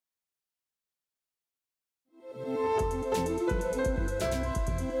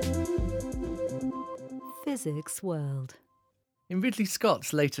Physics World. In Ridley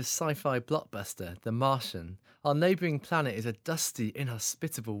Scott's latest sci-fi blockbuster, The Martian, our neighbouring planet is a dusty,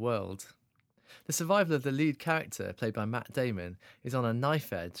 inhospitable world. The survival of the lead character, played by Matt Damon, is on a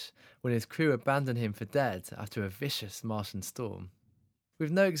knife edge when his crew abandon him for dead after a vicious Martian storm.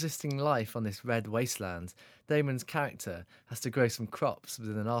 With no existing life on this red wasteland, Damon's character has to grow some crops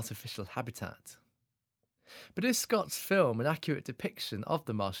within an artificial habitat. But is Scott's film an accurate depiction of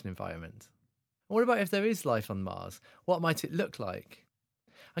the Martian environment? And what about if there is life on Mars? What might it look like?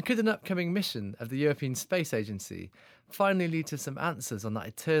 And could an upcoming mission of the European Space Agency finally lead to some answers on that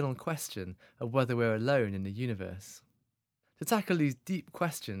eternal question of whether we're alone in the universe? To tackle these deep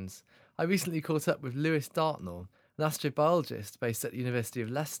questions, I recently caught up with Lewis Dartnell, an astrobiologist based at the University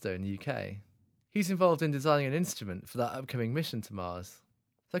of Leicester in the UK. He's involved in designing an instrument for that upcoming mission to Mars.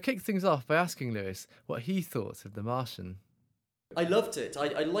 So I kicked things off by asking Lewis what he thought of The Martian. I loved it.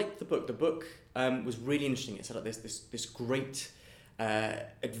 I liked the book. The book was really interesting. It set up this great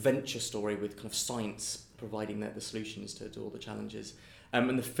adventure story with kind of science providing the solutions to all the challenges.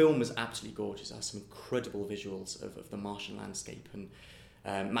 And the film was absolutely gorgeous. It has some incredible visuals of the Martian landscape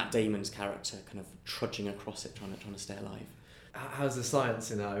and Matt Damon's character kind of trudging across it, trying to stay alive. How's the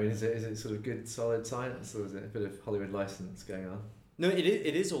science in that? I mean, is it sort of good, solid science, or is it a bit of Hollywood license going on? No, it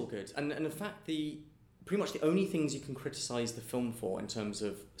is all good. And in fact, pretty much the only things you can criticise the film for in terms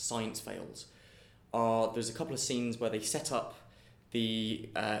of science fails are there's a couple of scenes where they set up the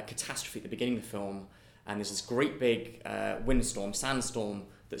catastrophe at the beginning of the film, and there's this great big sandstorm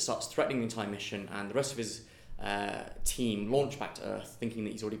that starts threatening the entire mission, and the rest of his team launch back to Earth thinking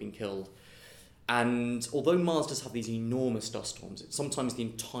that he's already been killed. And although Mars does have these enormous dust storms, sometimes the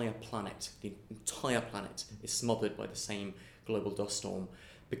entire planet is smothered by the same global dust storm.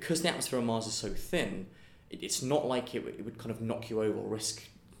 Because the atmosphere on Mars is so thin, it's not like it would kind of knock you over or risk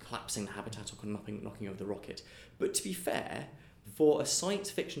collapsing the habitat or kind of knocking over the rocket. But to be fair, for a science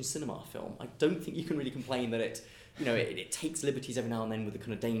fiction cinema film, I don't think you can really complain that it takes liberties every now and then with the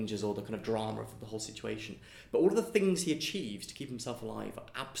kind of dangers or the kind of drama of the whole situation. But all of the things he achieves to keep himself alive are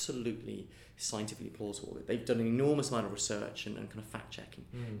absolutely scientifically plausible. They've done an enormous amount of research and kind of fact-checking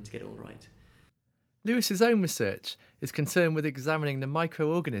to get it all right. Lewis's own research is concerned with examining the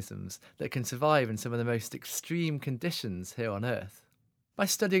microorganisms that can survive in some of the most extreme conditions here on Earth. By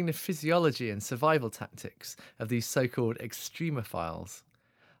studying the physiology and survival tactics of these so-called extremophiles,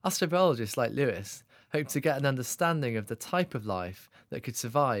 astrobiologists like Lewis hope to get an understanding of the type of life that could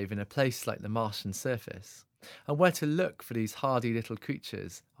survive in a place like the Martian surface, and where to look for these hardy little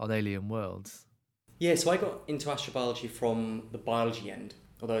creatures on alien worlds. Yeah, so I got into astrobiology from the biology end.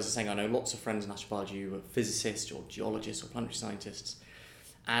 Although, as I was saying, I know lots of friends in astrobiology who are physicists or geologists or planetary scientists.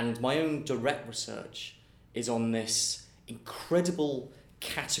 And my own direct research is on this incredible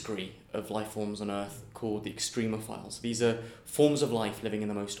category of life forms on Earth called the extremophiles. These are forms of life living in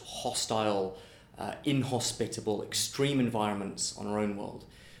the most hostile, inhospitable, extreme environments on our own world.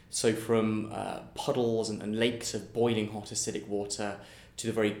 So from puddles and lakes of boiling hot acidic water to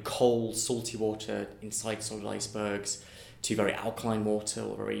the very cold, salty water inside solid icebergs, to very alkaline water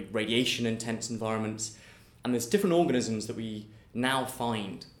or very radiation-intense environments. And there's different organisms that we now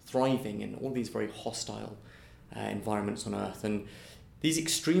find thriving in all these very hostile environments on Earth. And these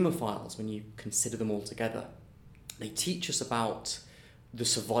extremophiles, when you consider them all together, they teach us about the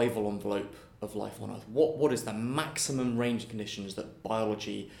survival envelope of life on Earth. What is the maximum range of conditions that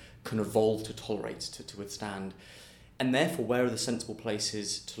biology can evolve to tolerate, to withstand? And therefore, where are the sensible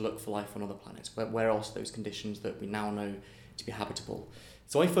places to look for life on other planets? Where else are those conditions that we now know to be habitable?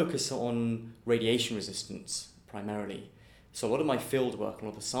 So I focus on radiation resistance primarily. So a lot of my field work and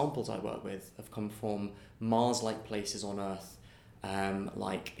all the samples I work with have come from Mars-like places on Earth,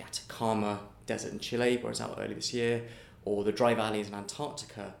 like the Atacama Desert in Chile, where I was out early this year, or the dry valleys in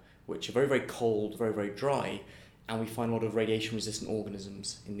Antarctica, which are very, very cold, very, very dry, and we find a lot of radiation-resistant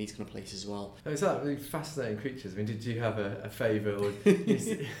organisms in these kind of places as well. Is that really fascinating creatures? I mean, did you have a favourite, or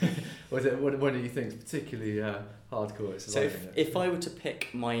was it one of you think particularly hardcore at surviving? So if I were to pick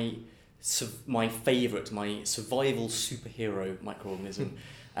my favourite, my survival superhero microorganism,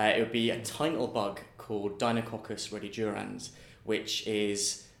 it would be a tiny little bug called Deinococcus redidurans, which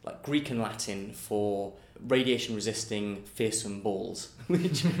is like Greek and Latin for radiation-resisting fearsome balls,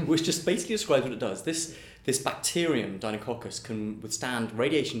 which just basically describes what it does. This bacterium, Deinococcus, can withstand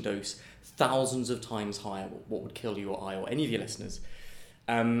radiation dose thousands of times higher what would kill you or I or any of your listeners.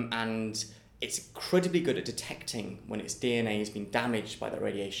 And it's incredibly good at detecting when its DNA has been damaged by that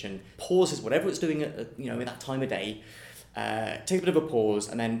radiation, pauses whatever it's doing at that time of day, takes a bit of a pause,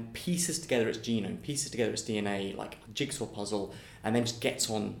 and then pieces together its genome, pieces together its DNA like a jigsaw puzzle, and then just gets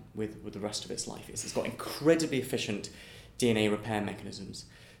on with the rest of its life. It's got incredibly efficient DNA repair mechanisms.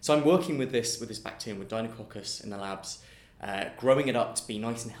 So I'm working with this bacterium, with Deinococcus in the labs, growing it up to be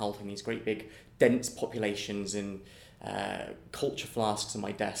nice and healthy in these great big dense populations in culture flasks on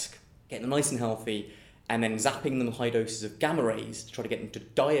my desk, getting them nice and healthy, and then zapping them with high doses of gamma rays to try to get them to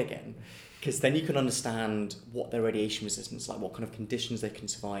die again. Because then you can understand what their radiation resistance is like, what kind of conditions they can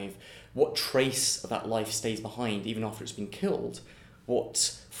survive, what trace of that life stays behind even after it's been killed,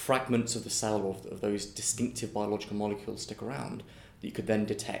 what fragments of the cell or of those distinctive biological molecules stick around that you could then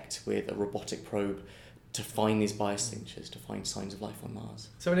detect with a robotic probe to find these biosignatures, to find signs of life on Mars.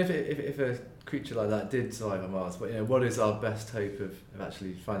 So, if a creature like that did survive on Mars, what is our best hope of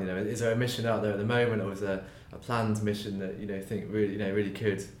actually finding them? Is there a mission out there at the moment, or is there a planned mission that think really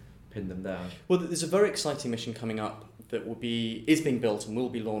could pin them down? Well, there's a very exciting mission coming up that is being built and will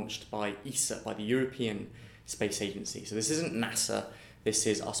be launched by ESA, by the European Space Agency. So this isn't NASA. This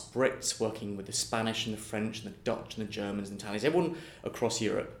is us Brits working with the Spanish and the French and the Dutch and the Germans and Italians, everyone across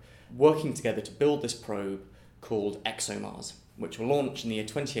Europe, working together to build this probe called ExoMars, which will launch in the year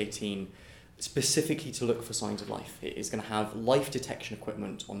 2018 specifically to look for signs of life. It is going to have life detection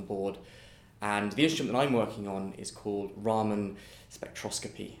equipment on board, and the instrument that I'm working on is called Raman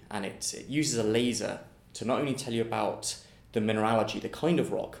spectroscopy, and it uses a laser to not only tell you about the mineralogy, the kind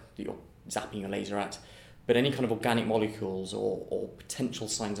of rock that you're zapping your laser at, but any kind of organic molecules or potential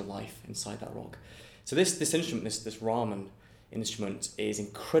signs of life inside that rock. So this instrument, this Raman instrument, is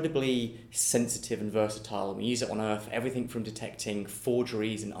incredibly sensitive and versatile. We use it on Earth for everything from detecting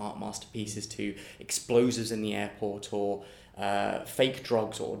forgeries in art masterpieces to explosives in the airport or fake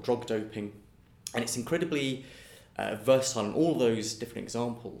drugs or drug doping. And it's incredibly versatile in all those different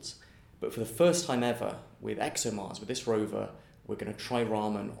examples. But for the first time ever, with ExoMars, with this rover, we're going to try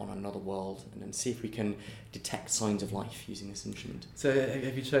Raman on another world and then see if we can detect signs of life using this instrument. So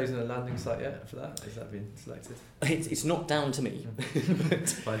have you chosen a landing site yet for that? Has that been selected? It's not down to me.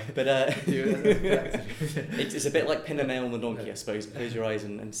 but it's a bit like pin a nail on the donkey, I suppose. Close your eyes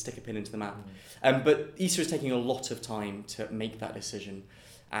and stick a pin into the map. But ESA is taking a lot of time to make that decision.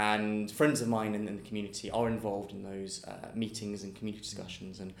 And friends of mine in the community are involved in those meetings and community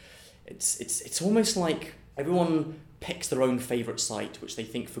discussions. And it's almost like everyone picks their own favourite site, which they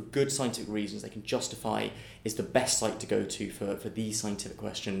think for good scientific reasons they can justify is the best site to go to for these scientific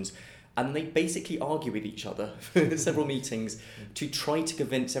questions. And they basically argue with each other for several meetings to try to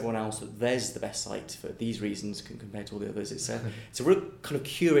convince everyone else that theirs the best site for these reasons compared to all the others. It's a real kind of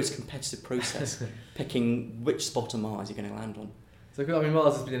curious competitive process, picking which spot on Mars you're going to land on. So,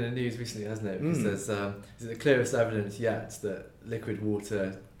 Mars has been in the news recently, hasn't it? Because there's the clearest evidence yet that liquid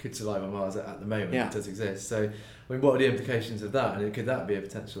water could survive on Mars at the moment. Yeah. It does exist. So, what are the implications of that? And could that be a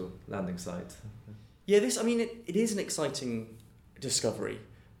potential landing site? Yeah, it is an exciting discovery.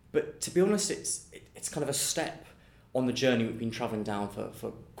 But to be honest, it's kind of a step on the journey we've been travelling down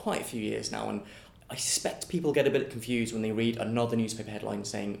for quite a few years now. And I suspect people get a bit confused when they read another newspaper headline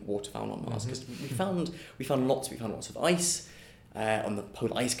saying water found on Mars. Because we found lots of ice. On the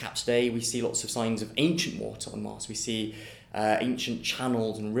polar ice caps today, we see lots of signs of ancient water on Mars. We see ancient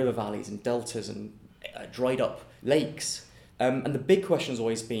channels and river valleys and deltas and dried up lakes. And the big question has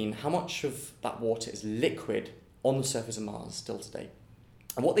always been how much of that water is liquid on the surface of Mars still today.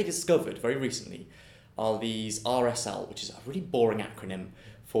 And what they discovered very recently are these RSL, which is a really boring acronym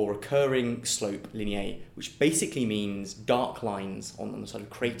for recurring slope lineae, which basically means dark lines on the side of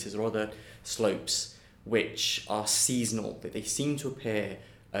craters or other slopes which are seasonal, that they seem to appear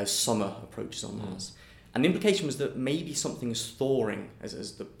as summer approaches on Mars. And the implication was that maybe something is thawing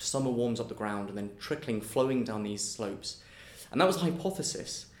as the summer warms up the ground and then flowing down these slopes. And that was the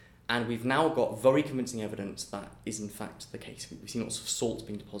hypothesis. And we've now got very convincing evidence that is in fact the case. We've seen lots of salt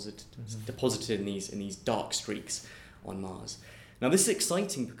being deposited in these dark streaks on Mars. Now this is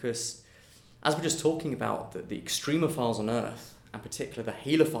exciting because, as we're just talking about, the extremophiles on Earth, and particularly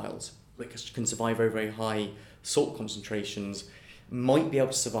the halophiles, that can survive very, very high salt concentrations, might be able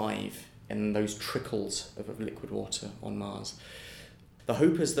to survive in those trickles of liquid water on Mars. The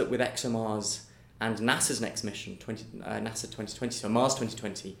hope is that with ExoMars and NASA's next mission, NASA 2020, so Mars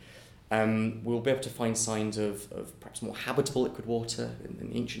 2020, we'll be able to find signs of perhaps more habitable liquid water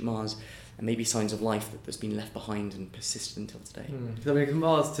in ancient Mars, and maybe signs of life that's been left behind and persisted until today.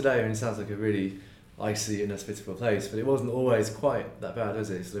 Mars today, it sounds like a really icy, inhospitable place, but it wasn't always quite that bad,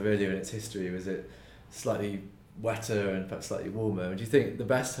 was it? Sort of earlier in its history, was it slightly wetter and perhaps slightly warmer? And do you think the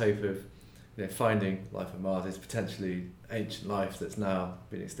best hope of finding life on Mars is potentially ancient life that's now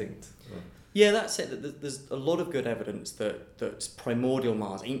been extinct? Yeah, that's it. There's a lot of good evidence that primordial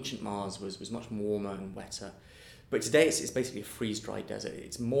Mars, ancient Mars, was much warmer and wetter. But today it's basically a freeze-dried desert.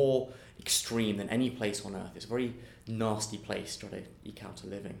 It's more extreme than any place on Earth. It's a very nasty place to try to eke out a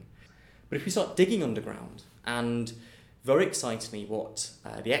living. But if we start digging underground, and very excitingly what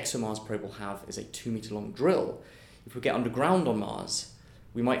the ExoMars probe will have is a 2-meter long drill. If we get underground on Mars,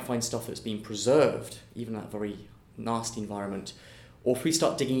 we might find stuff that's been preserved, even in that very nasty environment. Or if we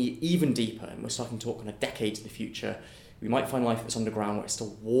start digging even deeper, and we're starting to talk kind of decades in the future, we might find life that's underground where it's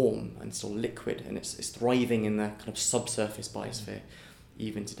still warm and still liquid, and it's thriving in the kind of subsurface biosphere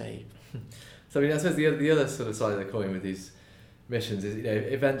even today. So I mean, I suppose the other sort of side of the coin with these missions is,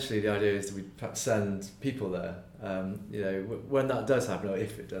 eventually the idea is that we perhaps send people there. When that does happen, or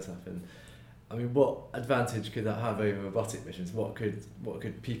if it does happen, I mean, what advantage could that have over robotic missions? What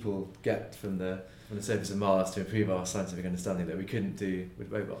could people get from the surface of Mars to improve our scientific understanding that we couldn't do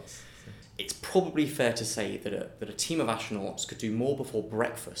with robots? So. It's probably fair to say that a team of astronauts could do more before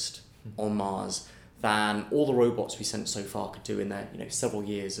breakfast on Mars than all the robots we sent so far could do in their several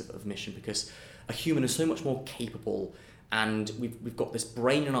years of mission, because a human is so much more capable, and we've got this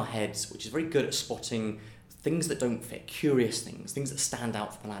brain in our heads which is very good at spotting things that don't fit, curious things that stand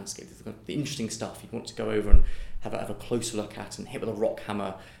out from the landscape, the interesting stuff you'd want to go over and have a closer look at and hit with a rock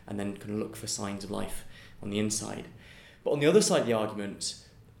hammer and then kind of look for signs of life on the inside. But on the other side of the argument,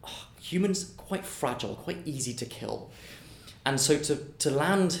 humans are quite fragile, quite easy to kill. And so to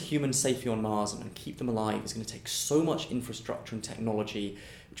land humans safely on Mars and keep them alive is going to take so much infrastructure and technology,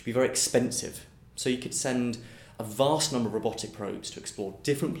 which would be very expensive. So you could send a vast number of robotic probes to explore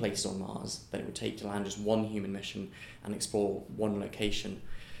different places on Mars than it would take to land just one human mission and explore one location.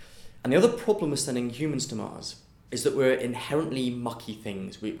 And the other problem with sending humans to Mars is that we're inherently mucky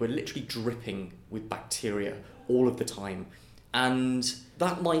things. We're literally dripping with bacteria all of the time. And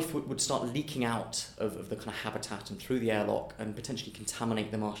that life would start leaking out of the kind of habitat and through the airlock and potentially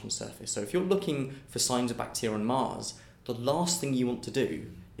contaminate the Martian surface. So if you're looking for signs of bacteria on Mars, the last thing you want to do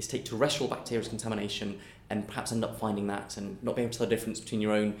is take terrestrial bacterial contamination and perhaps end up finding that and not being able to tell the difference between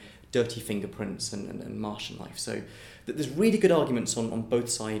your own dirty fingerprints and Martian life. So there's really good arguments on both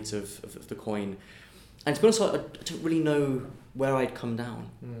sides of the coin. And to be honest, I don't really know where I'd come down.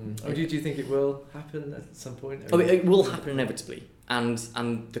 Do you think it will happen at some point? It will happen inevitably. And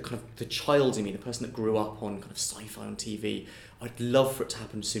the child in me, the person that grew up on kind of sci-fi on TV, I'd love for it to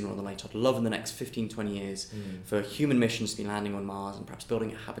happen sooner rather than later. I'd love in the next 15, 20 years for human missions to be landing on Mars and perhaps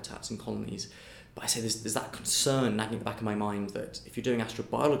building habitats and colonies. But I say there's that concern nagging at the back of my mind that if you're doing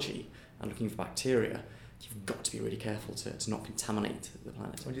astrobiology and looking for bacteria, you've got to be really careful to not contaminate the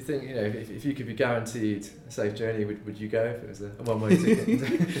planet. What do you think, if you could be guaranteed a safe journey, would you go if it was a one-way ticket?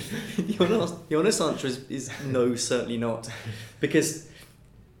 The honest answer is no, certainly not. Because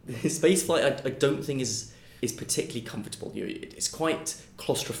space flight, I don't think is particularly comfortable. It's quite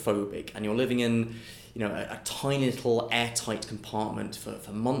claustrophobic, and you're living in a tiny little airtight compartment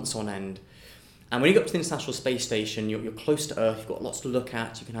for months on end. And when you go up to the International Space Station, you're close to Earth, you've got lots to look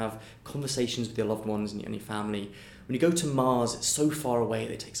at, you can have conversations with your loved ones and your family. When you go to Mars, it's so far away,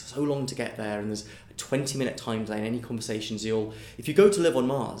 it takes so long to get there, and there's a 20-minute time delay in any conversations. If you go to live on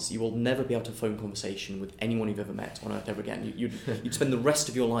Mars, you will never be able to have a phone conversation with anyone you've ever met on Earth ever again. You'd spend the rest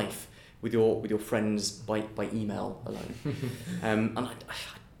of your life with your friends by email alone. And I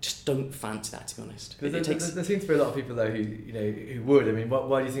just don't fancy that, to be honest. There seems to be a lot of people, though, who would. I mean,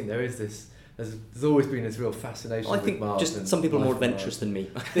 why do you think there is this? There's always been this real fascination with Mars. I think just some people are more adventurous than me,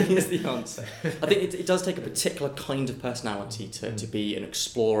 I think is the answer. I think it does take a particular kind of personality to be an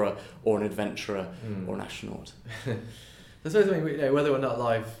explorer or an adventurer or an astronaut. I suppose whether or not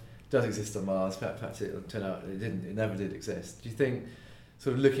life does exist on Mars, perhaps it'll turn out it never did exist. Do you think,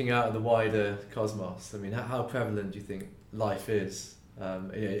 sort of looking out at the wider cosmos, I mean, how prevalent do you think life is,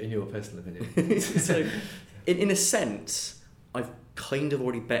 in your personal opinion? So, in a sense, I've kind of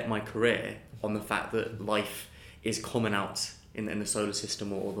already bet my career on the fact that life is common out in the solar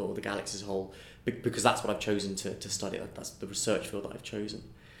system or the galaxy as a whole, because that's what I've chosen to study. That's the research field that I've chosen.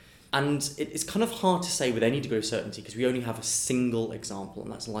 And it's kind of hard to say with any degree of certainty because we only have a single example,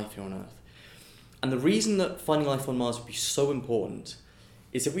 and that's life here on Earth. And the reason that finding life on Mars would be so important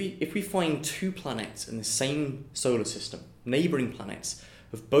is if we find two planets in the same solar system, neighbouring planets,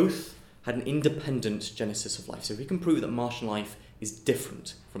 have both had an independent genesis of life. So if we can prove that Martian life is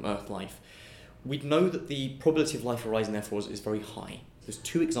different from Earth life, we'd know that the probability of life arising therefore is very high. There's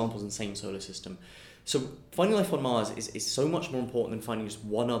two examples in the same solar system. So finding life on Mars is so much more important than finding just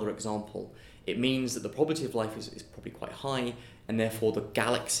one other example. It means that the probability of life is probably quite high, and therefore the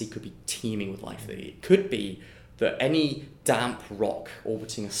galaxy could be teeming with life. It could be that any damp rock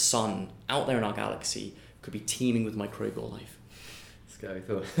orbiting a sun out there in our galaxy could be teeming with microbial life. Scary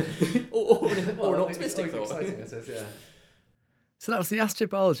thought. or an optimistic thought. Exciting, it is, yeah. So that was the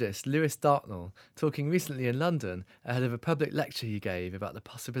astrobiologist Lewis Dartnell talking recently in London ahead of a public lecture he gave about the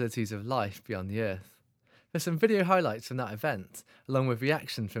possibilities of life beyond the Earth. There's some video highlights from that event, along with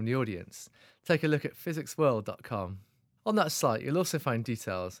reaction from the audience. Take a look at physicsworld.com. On that site, you'll also find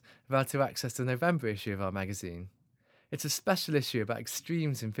details of how to access the November issue of our magazine. It's a special issue about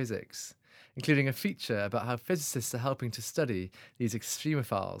extremes in physics, including a feature about how physicists are helping to study these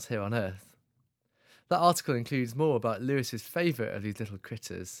extremophiles here on Earth. That article includes more about Lewis's favourite of these little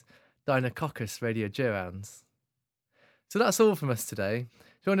critters, Deinococcus radiodurans. So that's all from us today.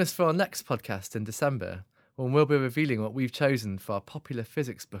 Join us for our next podcast in December, when we'll be revealing what we've chosen for our popular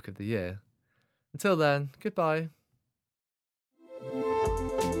physics book of the year. Until then, goodbye.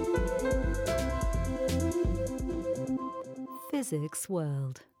 Physics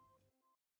World.